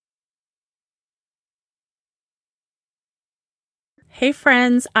Hey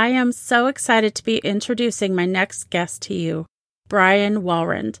friends, I am so excited to be introducing my next guest to you, Brian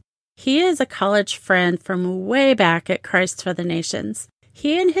Walrond. He is a college friend from way back at Christ for the Nations.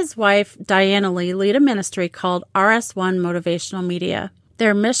 He and his wife, Diana Lee, lead a ministry called RS1 Motivational Media.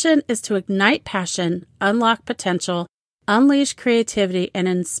 Their mission is to ignite passion, unlock potential, unleash creativity, and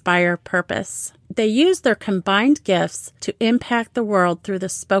inspire purpose. They use their combined gifts to impact the world through the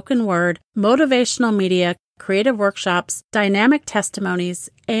spoken word, motivational media, creative workshops, dynamic testimonies,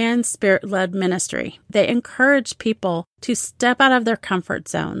 and spirit-led ministry. They encourage people to step out of their comfort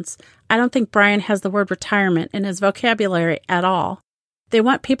zones. I don't think Brian has the word retirement in his vocabulary at all. They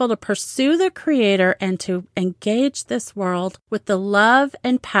want people to pursue the Creator and to engage this world with the love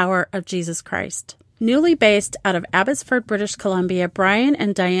and power of Jesus Christ. Newly based out of Abbotsford, British Columbia, Brian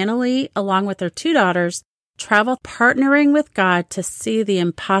and Diana Lee, along with their 2 daughters, travel partnering with God to see the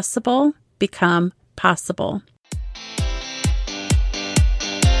impossible become possible.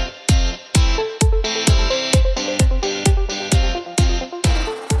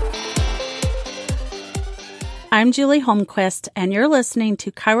 I'm Julie Holmquist, and you're listening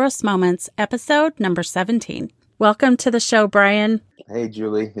to Kairos Moments, episode number 17. Welcome to the show, Brian. Hey,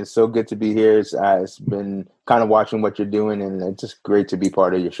 Julie. It's so good to be here. It's been kind of watching what you're doing, and it's just great to be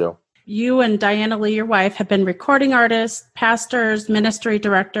part of your show. You and Diana Lee, your wife, have been recording artists, pastors, ministry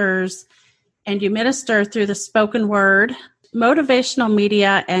directors, and you minister through the spoken word, motivational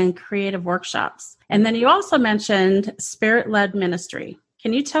media, and creative workshops. And then you also mentioned spirit-led ministry.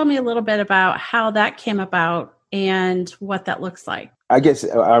 Can you tell me a little bit about how that came about and what that looks like? I guess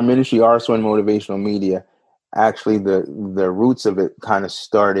our ministry, RS1 Motivational Media, actually the roots of it kind of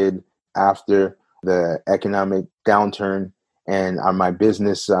started after the economic downturn, and my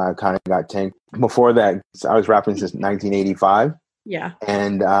business kind of got tanked. Before that, I was rapping since 1985. Yeah.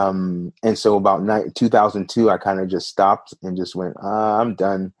 And so about 2002, I kind of just stopped and just went, I'm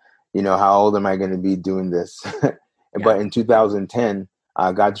done. You know, how old am I going to be doing this? Yeah. But in 2010,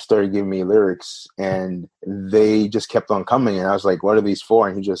 God started giving me lyrics, and they just kept on coming. And I was like, what are these for?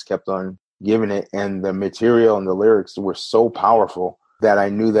 And he just kept on giving it. And the material and the lyrics were so powerful that I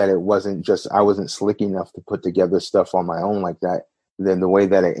knew that it wasn't just, I wasn't slick enough to put together stuff on my own like that. Then the way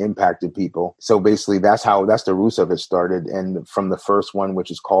that it impacted people. So basically that's the roots of it started. And from the first one,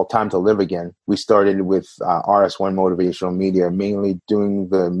 which is called Time to Live Again, we started with RS1 Motivational Media, mainly doing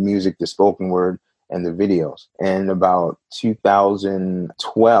the music, the spoken word, and the videos. And about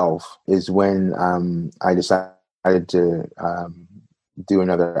 2012 is when I decided to do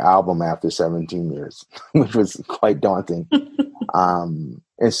another album after 17 years, which was quite daunting.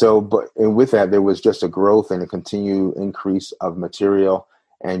 And with that, there was just a growth and a continued increase of material.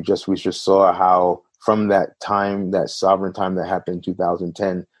 And we just saw how from that time, that sovereign time that happened in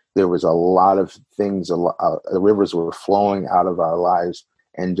 2010, there was a lot of things, the rivers were flowing out of our lives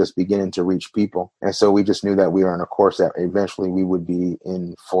and just beginning to reach people. And so we just knew that we were on a course that eventually we would be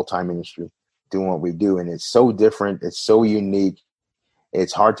in full-time ministry doing what we do. And it's so different. It's so unique.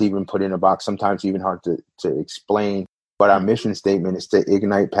 It's hard to even put in a box, sometimes even hard to explain. But our mission statement is to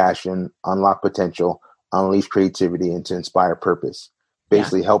ignite passion, unlock potential, unleash creativity, and to inspire purpose.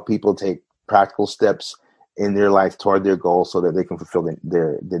 Basically, help people take practical steps in their life toward their goals so that they can fulfill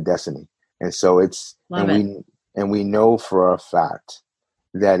their destiny. And so we know for a fact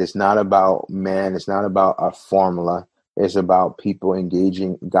that it's not about man, it's not about a formula. It's about people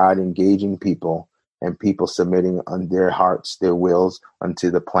God engaging people, and people submitting on their hearts, their wills unto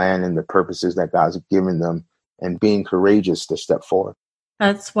the plan and the purposes that God's given them, and being courageous to step forward.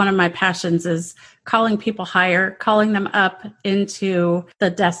 That's one of my passions, is calling people higher, calling them up into the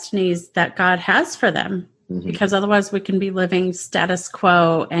destinies that God has for them. Mm-hmm. Because otherwise we can be living status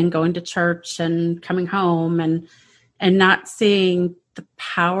quo and going to church and coming home and not seeing the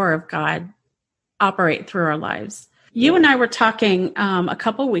power of God operate through our lives. You and I were talking a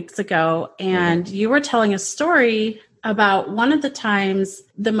couple weeks ago, and you were telling a story about one of the times,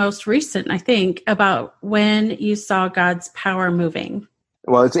 the most recent, I think, about when you saw God's power moving.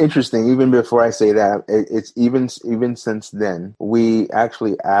 Well, it's interesting. Even before I say that, it's even since then, we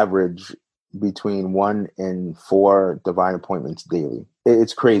actually average between 1 and 4 divine appointments daily.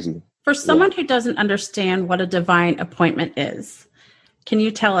 It's crazy. For someone who doesn't understand what a divine appointment is, can you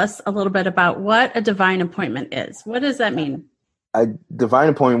tell us a little bit about what a divine appointment is? What does that mean? A divine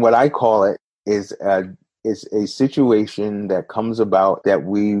appointment, what I call it, is a situation that comes about that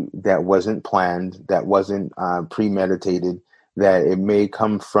wasn't planned, that wasn't premeditated, that it may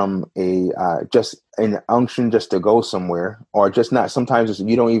come from just an unction just to go somewhere, or just not. Sometimes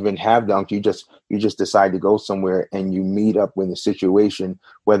you don't even have the unction. You just decide to go somewhere, and you meet up with a situation,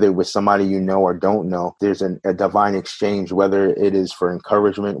 whether with somebody you know or don't know. There's a divine exchange, whether it is for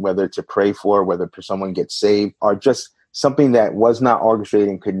encouragement, whether to pray for, whether someone gets saved, or just something that was not orchestrated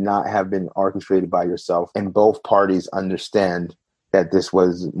and could not have been orchestrated by yourself. And both parties understand that this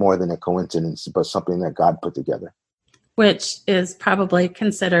was more than a coincidence, but something that God put together. Which is probably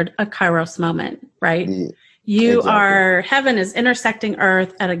considered a Kairos moment, right? Yeah, you exactly. are, heaven is intersecting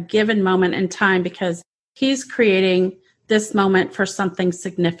earth at a given moment in time because he's creating this moment for something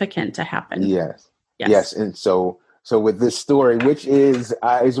significant to happen. Yes. And so with this story, which is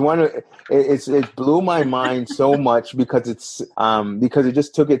one of it blew my mind so much because it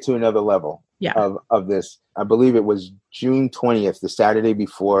just took it to another level of this. I believe it was June 20th, the Saturday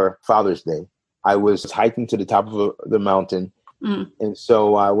before Father's Day. I was hiking to the top of the mountain. And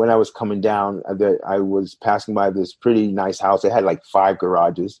so when I was coming down, I was passing by this pretty nice house. It had like 5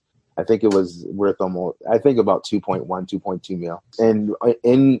 garages. I think it was worth about 2.2 mil. And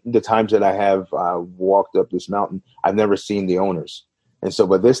in the times that I have walked up this mountain, I've never seen the owners. And so,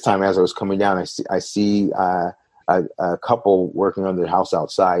 but this time as I was coming down, I see a couple working on their house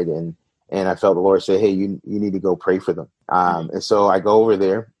outside. And I felt the Lord say, hey, you need to go pray for them. And so I go over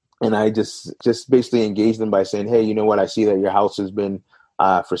there. And I just basically engaged them by saying, hey, you know what? I see that your house has been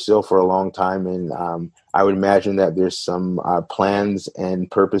for sale for a long time. And I would imagine that there's some plans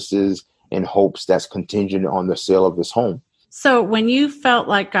and purposes and hopes that's contingent on the sale of this home. So when you felt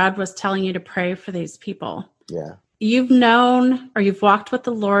like God was telling you to pray for these people, you've known or you've walked with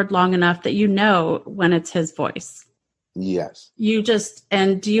the Lord long enough that you know when it's his voice. Yes.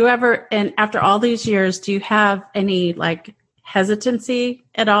 And do you ever, and after all these years, do you have any like hesitancy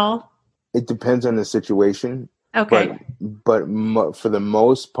at all? It depends on the situation. Okay. But for the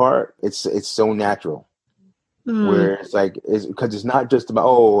most part, it's so natural. Where it's like, because it's not just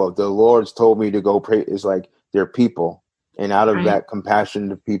about, the Lord's told me to go pray. It's like they're people. And out of that compassion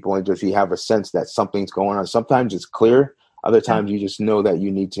to people, and just you have a sense that something's going on. Sometimes it's clear. Other times you just know that you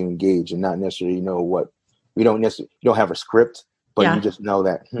need to engage and not necessarily know what. You don't have a script. But you just know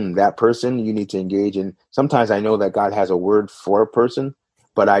that that person you need to engage in. Sometimes I know that God has a word for a person,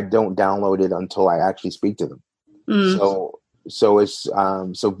 but I don't download it until I actually speak to them. So it's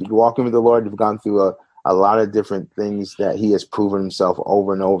walking with the Lord. We've gone through a lot of different things that He has proven Himself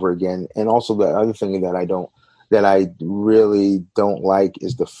over and over again. And also the other thing that I really don't like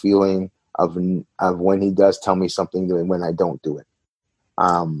is the feeling of when He does tell me something and when I don't do it.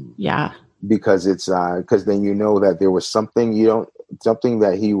 Because it's because then you know that there was something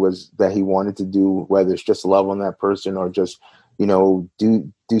that he wanted to do, whether it's just love on that person or just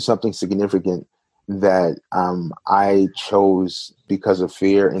do something significant that I chose because of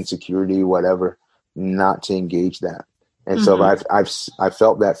fear, insecurity, whatever, not to engage that. And so I've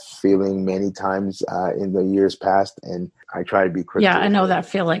felt that feeling many times in the years past, and I try to be critical. Yeah, I know that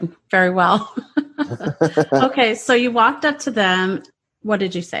feeling very well. Okay, so you walked up to them. What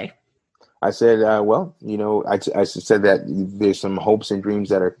did you say? I said, I said that there's some hopes and dreams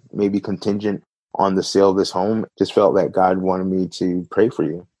that are maybe contingent on the sale of this home. Just felt that God wanted me to pray for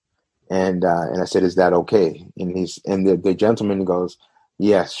you. And I said, is that okay? And the gentleman goes,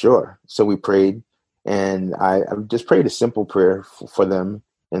 yes, sure. So we prayed, and I just prayed a simple prayer for them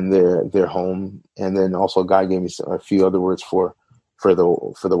and their home. And then also God gave me a few other words for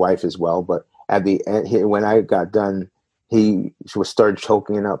the wife as well. But at the end, when I got done, he started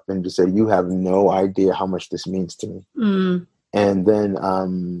choking up and just said, you have no idea how much this means to me. And then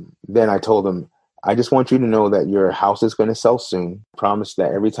I told him, I just want you to know that your house is going to sell soon. Promise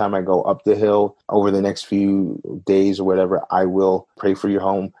that every time I go up the hill over the next few days or whatever, I will pray for your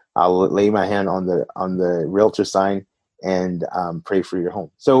home. I'll lay my hand on the realtor sign and pray for your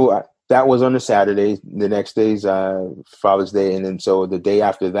home. So that was on a Saturday. The next day's Father's Day. And then so the day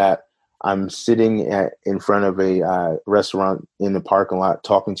after that, I'm sitting in front of a restaurant in the parking lot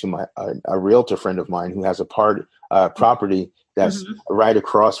talking to a realtor friend of mine who has a property that's right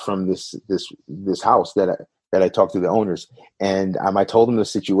across from this house that I talked to the owners. And I told him the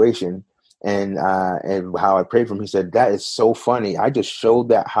situation and how I prayed for him. He said, that is so funny. I just showed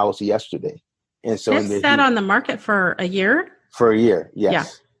that house yesterday. And so it sat on the market for a year? For a year, yes. Yeah.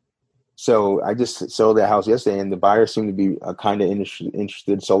 So I just sold that house yesterday, and the buyer seemed to be kind of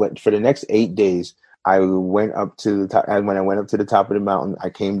interested. So for the next 8 days, I went up to the top. And when I went up to the top of the mountain,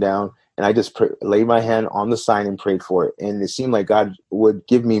 I came down and I just laid my hand on the sign and prayed for it. And it seemed like God would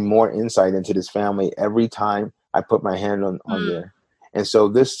give me more insight into this family every time I put my hand on there. And so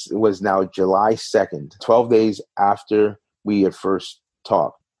this was now July 2nd, 12 days after we had first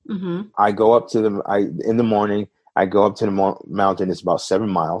talked. Mm-hmm. I go up to in the morning, I go up to the mountain. It's about 7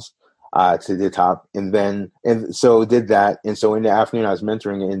 miles to the top. And so did that. And so in the afternoon, I was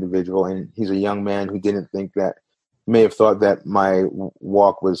mentoring an individual, and he's a young man who may have thought that my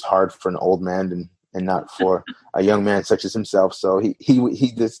walk was hard for an old man and not for a young man such as himself. So he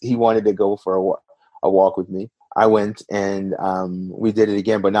wanted to go for a walk with me. I went, and we did it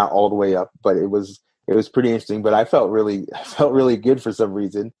again, but not all the way up, but it was pretty interesting. But I felt really good for some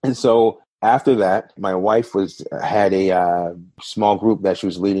reason. And so after that, my wife had a small group that she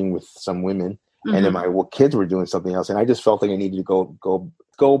was leading with some women, and then my kids were doing something else, and I just felt like I needed to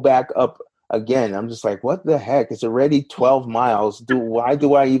go back up again. I'm just like, what the heck? It's already 12 miles. Why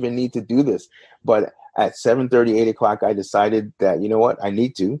do I even need to do this? But at 7:30, 8 o'clock, I decided that, you know what, I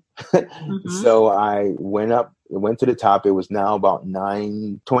need to. So I went to the top. It was now about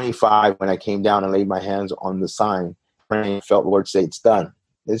 9:25 when I came down and laid my hands on the sign, praying, felt the Lord say, it's done.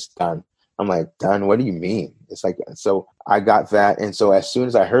 It's done. I'm like, done? What do you mean? It's like, so I got that. And so as soon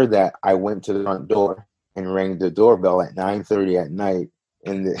as I heard that, I went to the front door and rang the doorbell at 9:30 at night.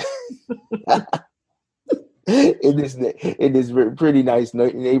 And in this pretty nice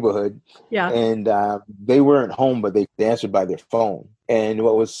neighborhood. Yeah. And they weren't home, but they answered by their phone. And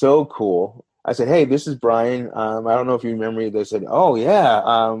what was so cool, I said, hey, this is Brian. I don't know if you remember me. They said, oh,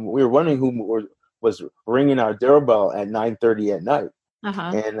 yeah. We were wondering who was ringing our doorbell at 9:30 at night.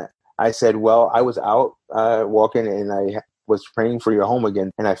 And I said, well, I was out walking, and I was praying for your home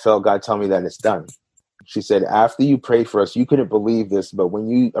again. And I felt God tell me that it's done. She said, after you prayed for us, you couldn't believe this, but when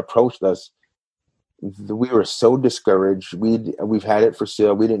you approached us, we were so discouraged. We've had it for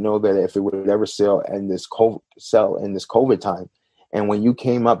sale. We didn't know that if it would ever sell in this COVID time. And when you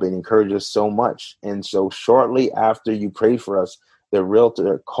came up, it encouraged us so much. And so shortly after you prayed for us, the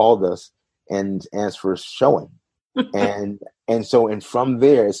realtor called us and asked for a showing. and from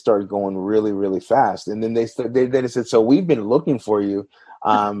there, it started going really, really fast. And then they said, so we've been looking for you,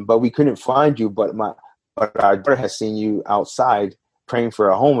 but we couldn't find you. But our daughter has seen you outside praying for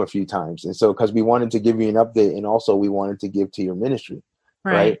a home a few times. And so, because we wanted to give you an update, and also we wanted to give to your ministry.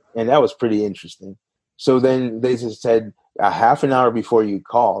 Right. And that was pretty interesting. So then they just said, a half an hour before you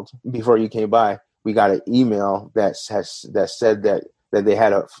came by, we got an email that said that they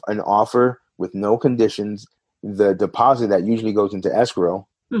had an offer with no conditions. The deposit that usually goes into escrow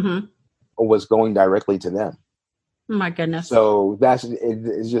was going directly to them. Oh my goodness. So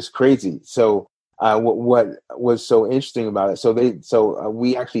it's just crazy. So what was so interesting about it? So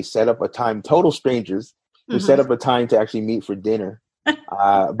we actually set up a time, total strangers. We set up a time to actually meet for dinner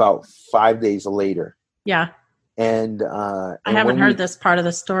about 5 days later. Yeah. And I haven't heard this part of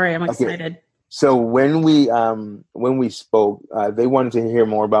the story. I'm excited. So when we spoke, they wanted to hear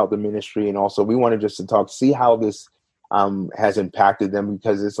more about the ministry, and also we wanted just to see how this has impacted them,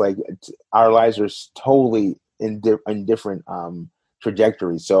 because it's like our lives are totally in different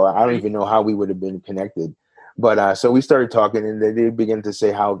trajectories. So I don't even know how we would have been connected. But so we started talking, and they began to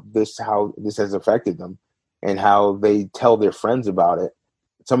say how this has affected them, and how they tell their friends about it.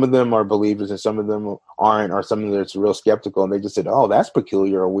 Some of them are believers and some of them aren't, or some of them are real skeptical. And they just said, oh, that's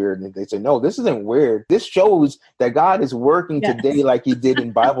peculiar or weird. And they said, no, this isn't weird. This shows that God is working today like he did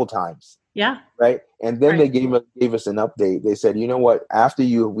in Bible times. Yeah. Right. And then they gave us an update. They said, you know what? After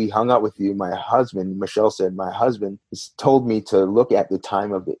we hung out with you, my husband, Michelle said, my husband told me to look at the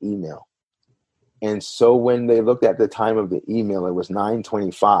time of the email. And so when they looked at the time of the email, it was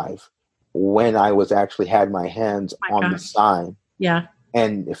 9:25 when I had my hands on the sign. Yeah.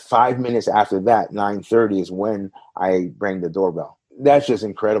 And 5 minutes after that, 9:30 is when I rang the doorbell. That's just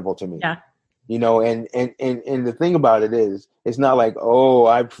incredible to me. Yeah. You know, and the thing about it is, it's not like, oh,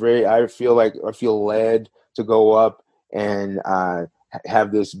 I feel led to go up and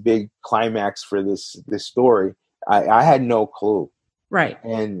have this big climax for this story. I had no clue. Right.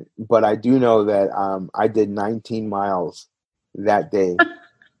 But I do know that I did 19 miles that day.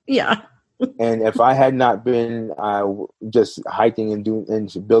 Yeah. And if I had not been just hiking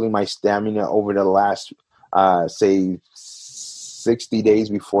and building my stamina over the last, say, 60 days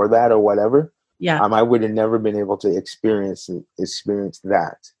before that or whatever, I would have never been able to experience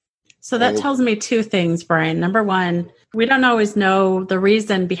that. So that tells me two things, Brian. Number one, we don't always know the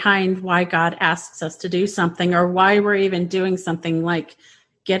reason behind why God asks us to do something, or why we're even doing something like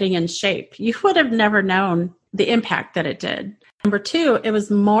getting in shape. You would have never known the impact that it did. Number two, it was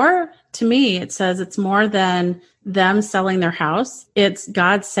more, to me, it says it's more than them selling their house. It's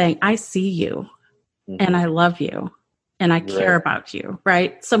God saying, I see you and I love you and I care about you,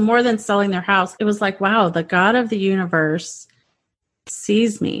 right? So more than selling their house, it was like, wow, the God of the universe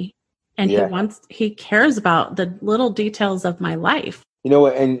sees me and he cares about the little details of my life. You know,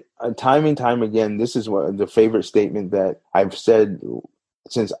 and time and time again, this is what the favorite statement that I've said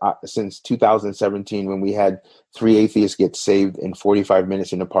since 2017 when we had three atheists get saved in 45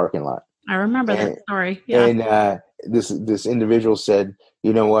 minutes in the parking lot. I remember that And story. Yeah. and this individual said,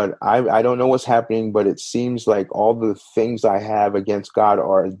 you know what, I don't know what's happening, but it seems like all the things I have against God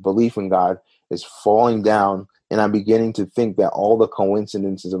or belief in God is falling down, and I'm beginning to think that all the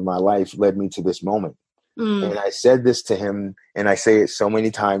coincidences of my life led me to this moment. Mm, And I said this to him, and I say it so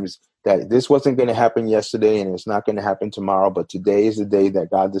many times, that this wasn't going to happen yesterday and it's not going to happen tomorrow, but today is the day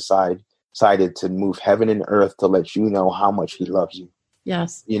that God decided to move heaven and earth to let you know how much he loves you.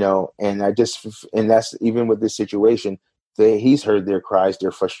 yes. You know, and and that's even with this situation, he's heard their cries,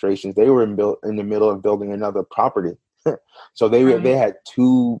 their frustrations. They were in the middle of building another property. So they Right. had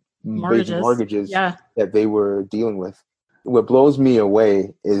two big Mortgages. mortgages Yeah. that they were dealing with. What blows me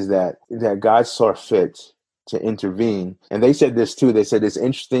away is that God saw fit to intervene. And they said this too. They said it's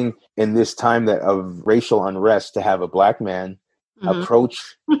interesting in this time that of racial unrest to have a black man Hmm.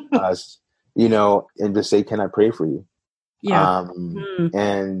 approach us, you know, and just say, "Can I pray for you?" Yeah. Mm,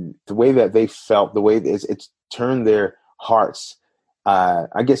 And the way that they felt, the way it's turned their hearts.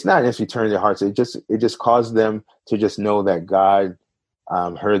 I guess not necessarily turned their hearts. It just caused them to just know that God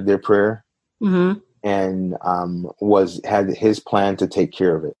heard their prayer hmm. and had his plan to take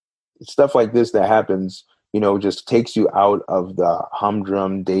care of it. Stuff like this that happens, you know, just takes you out of the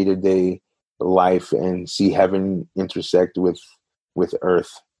humdrum day to day life and see heaven intersect with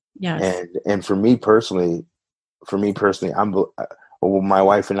earth. Yes. And for me personally, my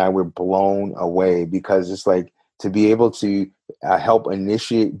wife and I were blown away because it's like to be able to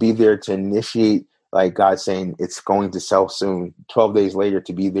be there to initiate, like God saying it's going to sell soon. 12 days later,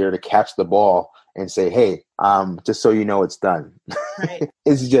 to be there to catch the ball and say, "Hey, just so you know, it's done." Right.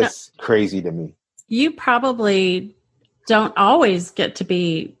 It's Now, just crazy to me. you probably don't always get to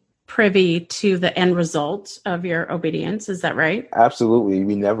be privy to the end result of your obedience. Is that right? Absolutely,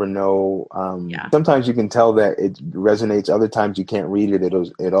 we never know. Yeah. Sometimes you can tell that it resonates. Other times you can't read it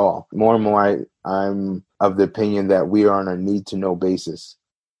at all. More and more, I'm of the opinion that we are on a need to know basis.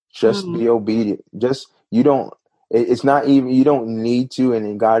 Just Mm, be obedient. Just you don't. It's not even you don't need to,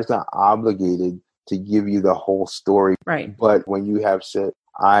 and God's not obligated to give you the whole story. right. But when you have said,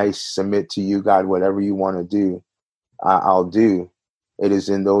 "I submit to you, God, whatever you want to do, I'll do." It is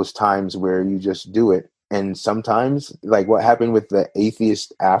in those times where you just do it. And sometimes, like what happened with the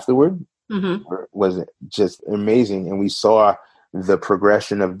atheist afterward, Hmm. was just amazing. And we saw the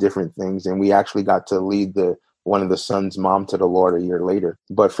progression of different things. And we actually got to lead one of the son's mom to the Lord a year later.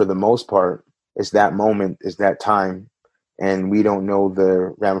 But for the most part, it's that moment, it's that time. And we don't know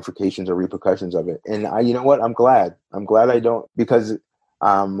the ramifications or repercussions of it. And you know what? I'm glad. I'm glad I don't, because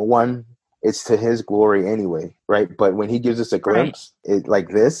one, it's to his glory anyway, right? But when he gives us a Right. glimpse, it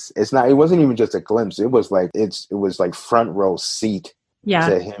wasn't even just a glimpse. It was like front row seat Yeah.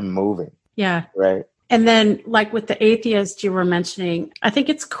 to him moving, Yeah. right? And then, like with the atheist you were mentioning, I think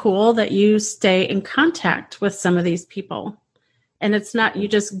it's cool that you stay in contact with some of these people. And it's not you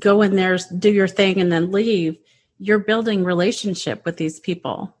just go in there, do your thing, and then leave. You're building relationship with these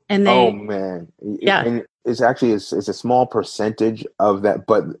people. And Oh they, man, yeah. and it's a small percentage of that,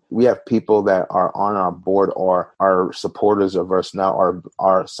 but we have people that are on our board or are supporters of us now,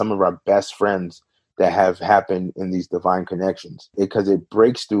 are some of our best friends that have happened in these divine connections, because it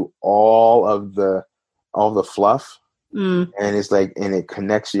breaks through all the fluff, Mm, and it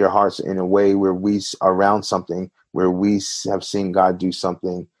connects your hearts in a way where around something where we have seen God do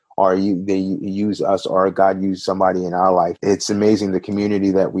something, or they use us, or God use somebody in our life. It's amazing the community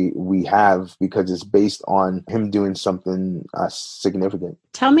that we have, because it's based on him doing something significant.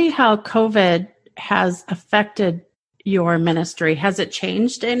 tell me how COVID has affected your ministry. Has it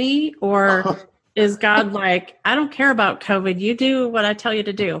changed any? Or is God like, I don't care about COVID. You do what I tell you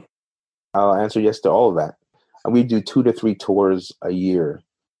to do? I'll answer yes to all of that. We do 2 to 3 tours a year.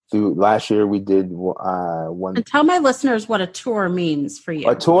 Through last year, we did one. And tell my listeners what a tour means for A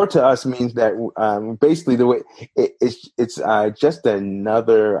you. tour to us means that basically the way it's just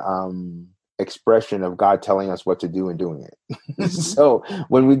another expression of God telling us what to do and doing it. Hmm. So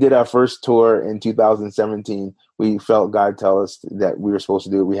when we did our first tour in 2017, we felt God tell us that we were supposed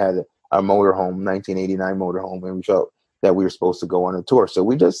to do it. We had a motorhome, 1989 motorhome, and we felt that we were supposed to go on a tour. So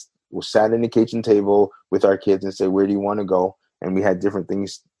we just sat in the kitchen table with our kids and said, "Where do you want to go?" And we had different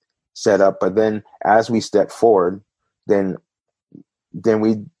things set up. But then as we stepped forward, then then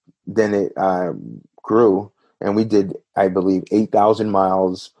we then it grew, and we did, I believe, 8,000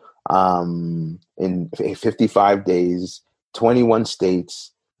 miles in 55 days, 21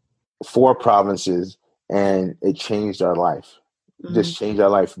 states, 4 provinces, and it changed our life. Mm. just change our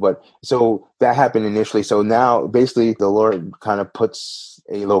life. But so that happened initially. So now basically the Lord kind of puts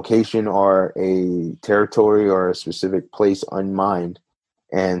a location or a territory or a specific place on mind.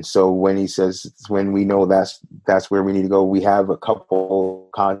 And so when he says, when we know that's where we need to go, we have a couple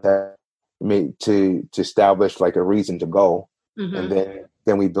contacts made to establish like a reason to go. And Mm-hmm.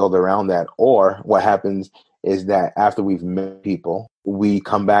 then we build around that. Or what happens is that after we've met people, we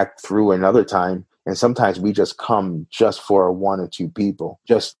come back through another time. And sometimes we just come just for one or two people,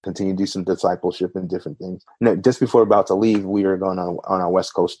 just continue to do some discipleship and different things. Now, just before about to leave, we were going on our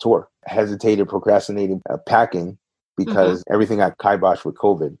West Coast tour. Hesitated, procrastinated packing Mm-hmm. because everything got kiboshed with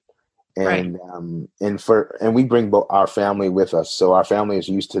COVID. Right. And we bring both our family with us. So our family is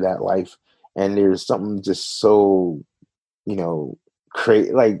used to that life. And there's something just so,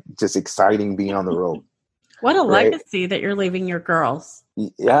 like just exciting being on the road. What a Right. legacy that you're leaving your girls.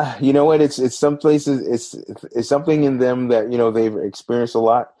 Yeah, you know what? It's some places it's something in them that they've experienced a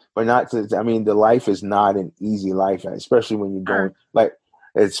lot, but not to. I mean, the life is not an easy life, especially when you're going Sure.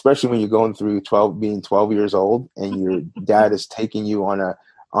 especially when you're going through being 12 years old, and your dad is taking you on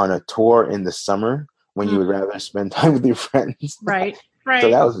a tour in the summer when you would Mhm. rather spend time with your friends. Right. So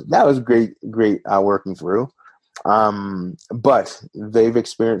Right. that was great working through. But they've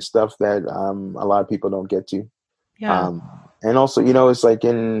experienced stuff that a lot of people don't get to. Yeah. And also, it's like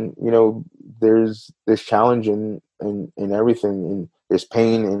there's challenge in everything, and there's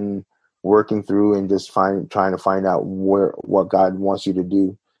pain in working through and just trying to find out what God wants you to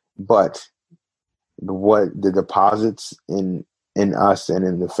do. But what the deposits in us and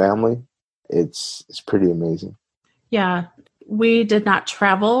in the family, it's pretty amazing. Yeah. We did not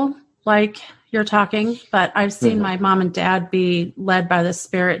travel like you're talking, but I've seen Mm-hmm. my mom and dad be led by the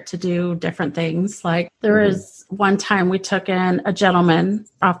Spirit to do different things. Like there Mm-hmm. was one time we took in a gentleman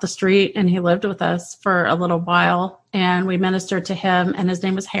off the street and he lived with us for a little while and we ministered to him, and his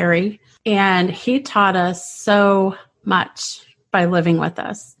name was Harry. And he taught us so much by living with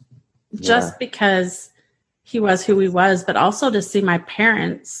us, Yeah. just because he was who he was, but also to see my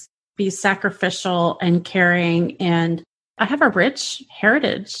parents be sacrificial and caring. And I have a rich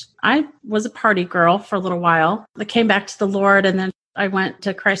heritage. I was a party girl for a little while. I came back to the Lord, and then I went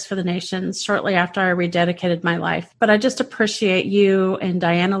to Christ for the Nations shortly after I rededicated my life. But I just appreciate you and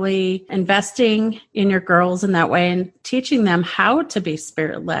Diana Lee investing in your girls in that way and teaching them how to be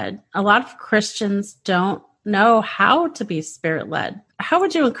Spirit led. A lot of Christians don't know how to be Spirit led. How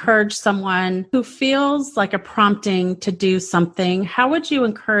would you encourage someone who feels like a prompting to do something? How would you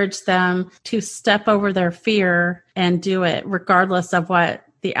encourage them to step over their fear and do it regardless of what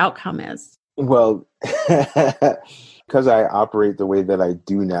the outcome is? Well, because I operate the way that I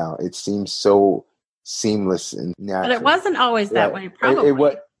do now, it seems so seamless and But it natural. wasn't always that Right. way, It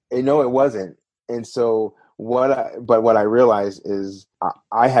what probably. no, it wasn't. And so what I realized is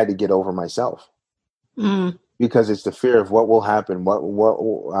I had to get over myself, Mm, because it's the fear of what will happen. What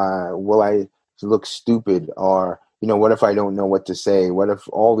will I look stupid, or what if I don't know what to say? What if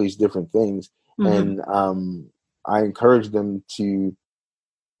all these different things? hmm. And I encourage them to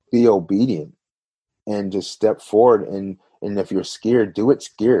be obedient and just step forward, and if you're scared, do it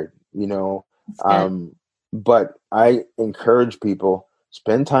scared. That's good. Um, but I encourage people,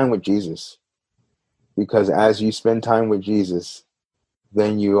 spend time with Jesus, because as you spend time with Jesus,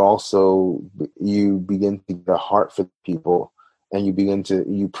 then you begin to get a heart for people, and begin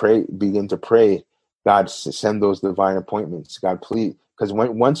to pray, God, send those divine appointments, God, please. Because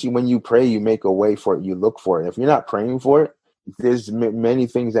when you pray, you make a way for it, you look for it. If you're not praying for it, there's many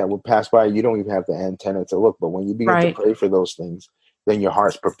things that will pass by, you don't even have the antenna to look. But when you begin to Right. pray for those things, then your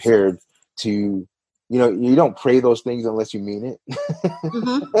heart's prepared to, you don't pray those things unless you mean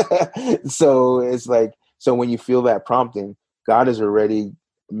Hmm. it. So it's like, so when you feel that prompting, God has already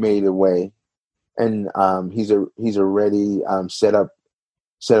made a way, and he's already set up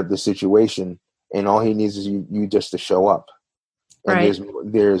the situation, and all he needs is you just to show up. And Right.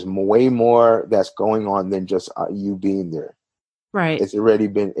 there's way more that's going on than just you being there. Right. It's already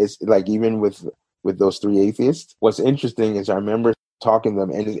been. It's like, even with those three atheists. What's interesting is I remember talking to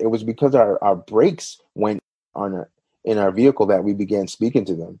them, and it was because our brakes went on in our vehicle that we began speaking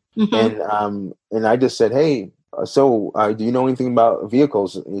to them, Hmm. and I just said, "Hey, so do you know anything about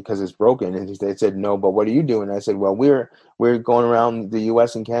vehicles, because it's broken?" And they said, "No, but what are you doing?" I said, "Well, we're going around the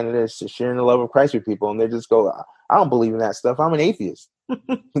U.S. and Canada sharing the love of Christ with people," and they just go, "I don't believe in that stuff. I'm an atheist."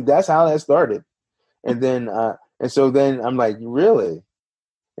 That's how that started. And then and so then I'm like, "Really?"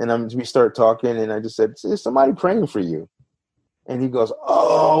 And we start talking, and I just said, "Is somebody praying for you?" And he goes,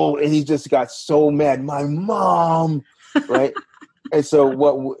 "Oh," and he just got so mad. "My mom," right? And so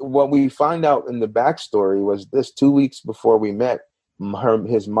what we find out in the backstory was this: 2 weeks before we met,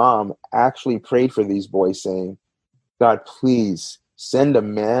 his mom actually prayed for these boys, saying, God, please send a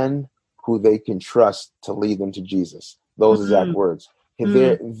man who they can trust to lead them to Jesus. Those exact words.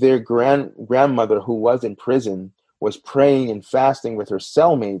 Their grandmother, who was in prison, was praying and fasting with her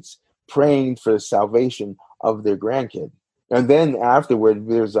cellmates, praying for the salvation of their grandkid. And then afterward,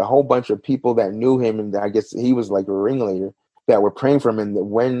 there's a whole bunch of people that knew him, and I guess he was like a ringleader, that were praying for him. And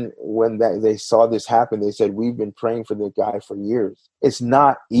when they saw this happen, they said, we've been praying for the guy for years. It's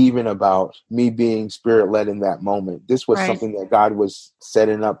not even about me being spirit-led in that moment. This was something that God was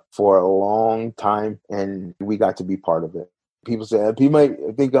setting up for a long time, and we got to be part of it. People say, people might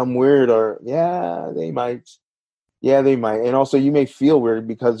think I'm weird, or yeah, they might. Yeah, they might. And also you may feel weird,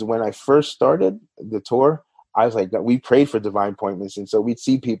 because when I first started the tour, I was like, we prayed for divine appointments. And so we'd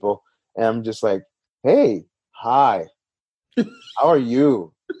see people, and I'm just like, hey, hi, how are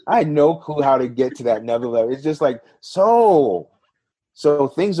you? I had no clue how to get to that another level. It's just like, so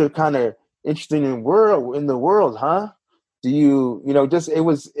things are kind of interesting in the world, huh? Do you just, it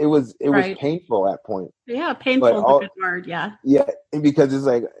was painful at point. Yeah. Painful is a good word. Yeah. Yeah. Because it's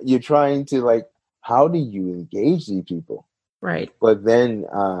like, you're trying to, like, how do you engage these people? Right. But then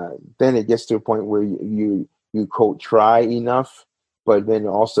it gets to a point where you quote, try enough, but then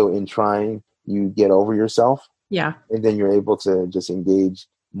also in trying, you get over yourself. Yeah. And then you're able to just engage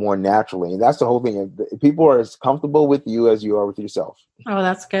more naturally. And that's the whole thing. People are as comfortable with you as you are with yourself. Oh,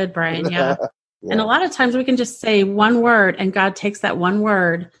 that's good, Brian. Yeah. Yeah. And a lot of times we can just say one word, and God takes that one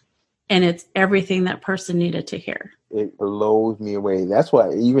word, and it's everything that person needed to hear. It blows me away. That's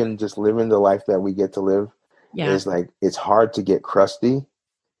why even just living the life that we get to live is like, it's hard to get crusty.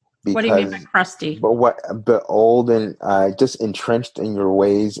 What do you mean by crusty? But old and just entrenched in your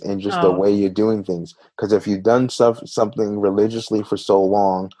ways and just the way you're doing things. Because if you've done something religiously for so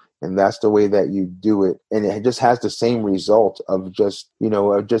long, and that's the way that you do it, and it just has the same result of just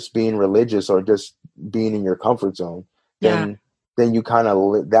being religious or just being in your comfort zone, then you kind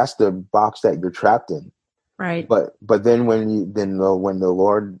of, that's the box that you're trapped in. Right. But then when the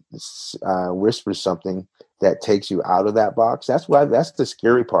Lord whispers something that takes you out of that box, that's the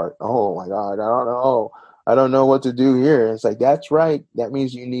scary part. Oh my God, I don't know what to do here. It's like, that's right. That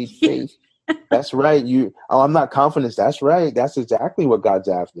means you need faith. That's right. I'm not confident. That's right. That's exactly what God's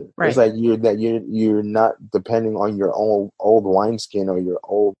after. Right. It's like you're not depending on your old wineskin or your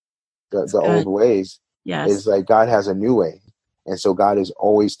old old ways. Yes. It's like God has a new way. And so God is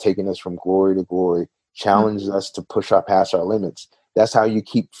always taking us from glory to glory, challenges us to push up past our limits. That's how you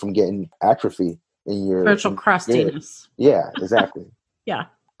keep from getting atrophy in your spiritual crustiness. Yeah, exactly. Yeah.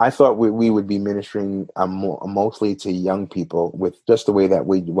 I thought we would be ministering mostly to young people with just the way that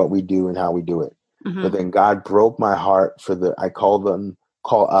what we do and how we do it. Mm-hmm. But then God broke my heart I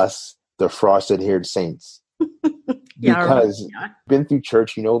call us the frosted haired saints. Because been through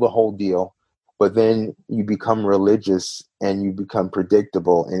church, the whole deal, but then you become religious and you become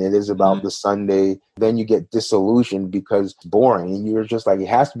predictable, and it is about the Sunday. Then you get disillusioned because it's boring, and you're just like, it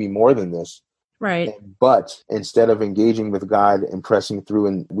has to be more than this. Right. But instead of engaging with God and pressing through,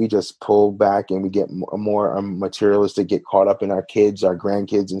 and we just pull back and we get more materialistic, get caught up in our kids, our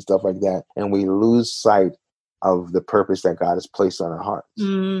grandkids and stuff like that. And we lose sight of the purpose that God has placed on our hearts.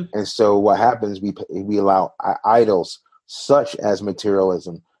 Mm. And so what happens, we allow idols such as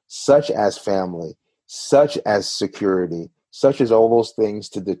materialism, such as family, such as security, such as all those things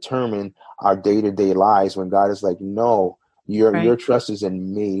to determine our day-to-day lives, when God is like, no, your trust is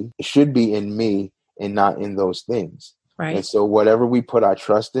in me. It should be in me and not in those things. Right. And so whatever we put our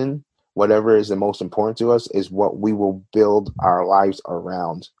trust in, whatever is the most important to us, is what we will build our lives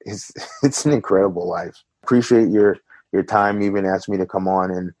around. It's an incredible life. Appreciate your time, even asking me to come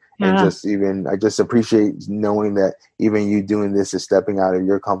on, and I just appreciate knowing that even you doing this is stepping out of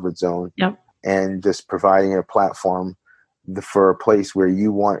your comfort zone. Yep. And just providing a platform for a place where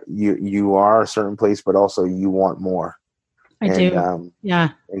you are a certain place, but also you want more. I do.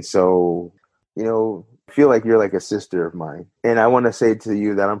 And so, I feel like you're like a sister of mine. And I want to say to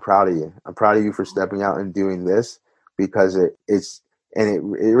you that I'm proud of you. I'm proud of you for stepping out and doing this, because it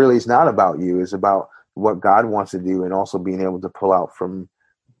really is not about you. It's about what God wants to do, and also being able to pull out from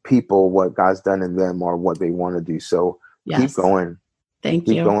people what God's done in them or what they want to do. So keep going. Thank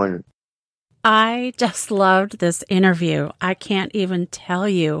you. Keep going. I just loved this interview. I can't even tell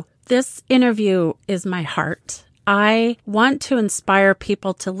you. This interview is my heart. I want to inspire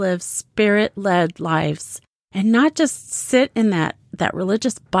people to live spirit-led lives and not just sit in that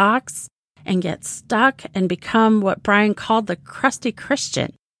religious box and get stuck and become what Brian called the crusty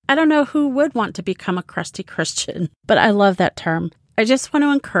Christian. I don't know who would want to become a crusty Christian, but I love that term. I just want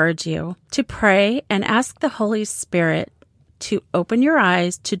to encourage you to pray and ask the Holy Spirit to open your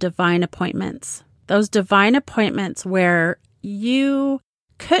eyes to divine appointments. Those divine appointments where you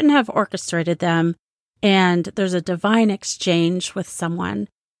couldn't have orchestrated them and there's a divine exchange with someone.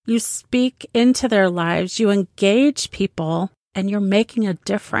 You speak into their lives, you engage people, and you're making a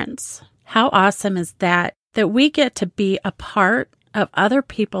difference. How awesome is that we get to be a part of other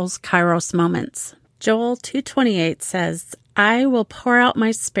people's Kairos moments. Joel 2:28 says, I will pour out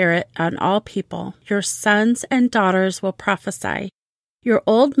my spirit on all people. Your sons and daughters will prophesy. Your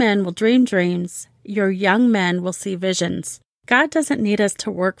old men will dream dreams. Your young men will see visions. God doesn't need us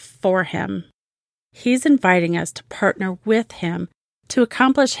to work for Him. He's inviting us to partner with Him to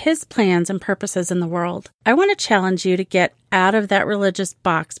accomplish His plans and purposes in the world. I want to challenge you to get out of that religious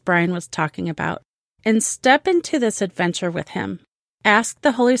box Brian was talking about and step into this adventure with Him. Ask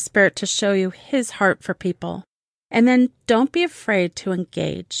the Holy Spirit to show you His heart for people. And then don't be afraid to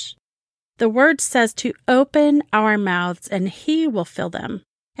engage. The Word says to open our mouths and He will fill them.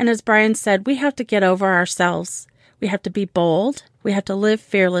 And as Brian said, we have to get over ourselves. We have to be bold. We have to live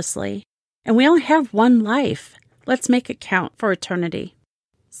fearlessly. And we only have one life. Let's make it count for eternity.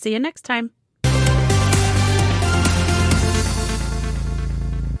 See you next time.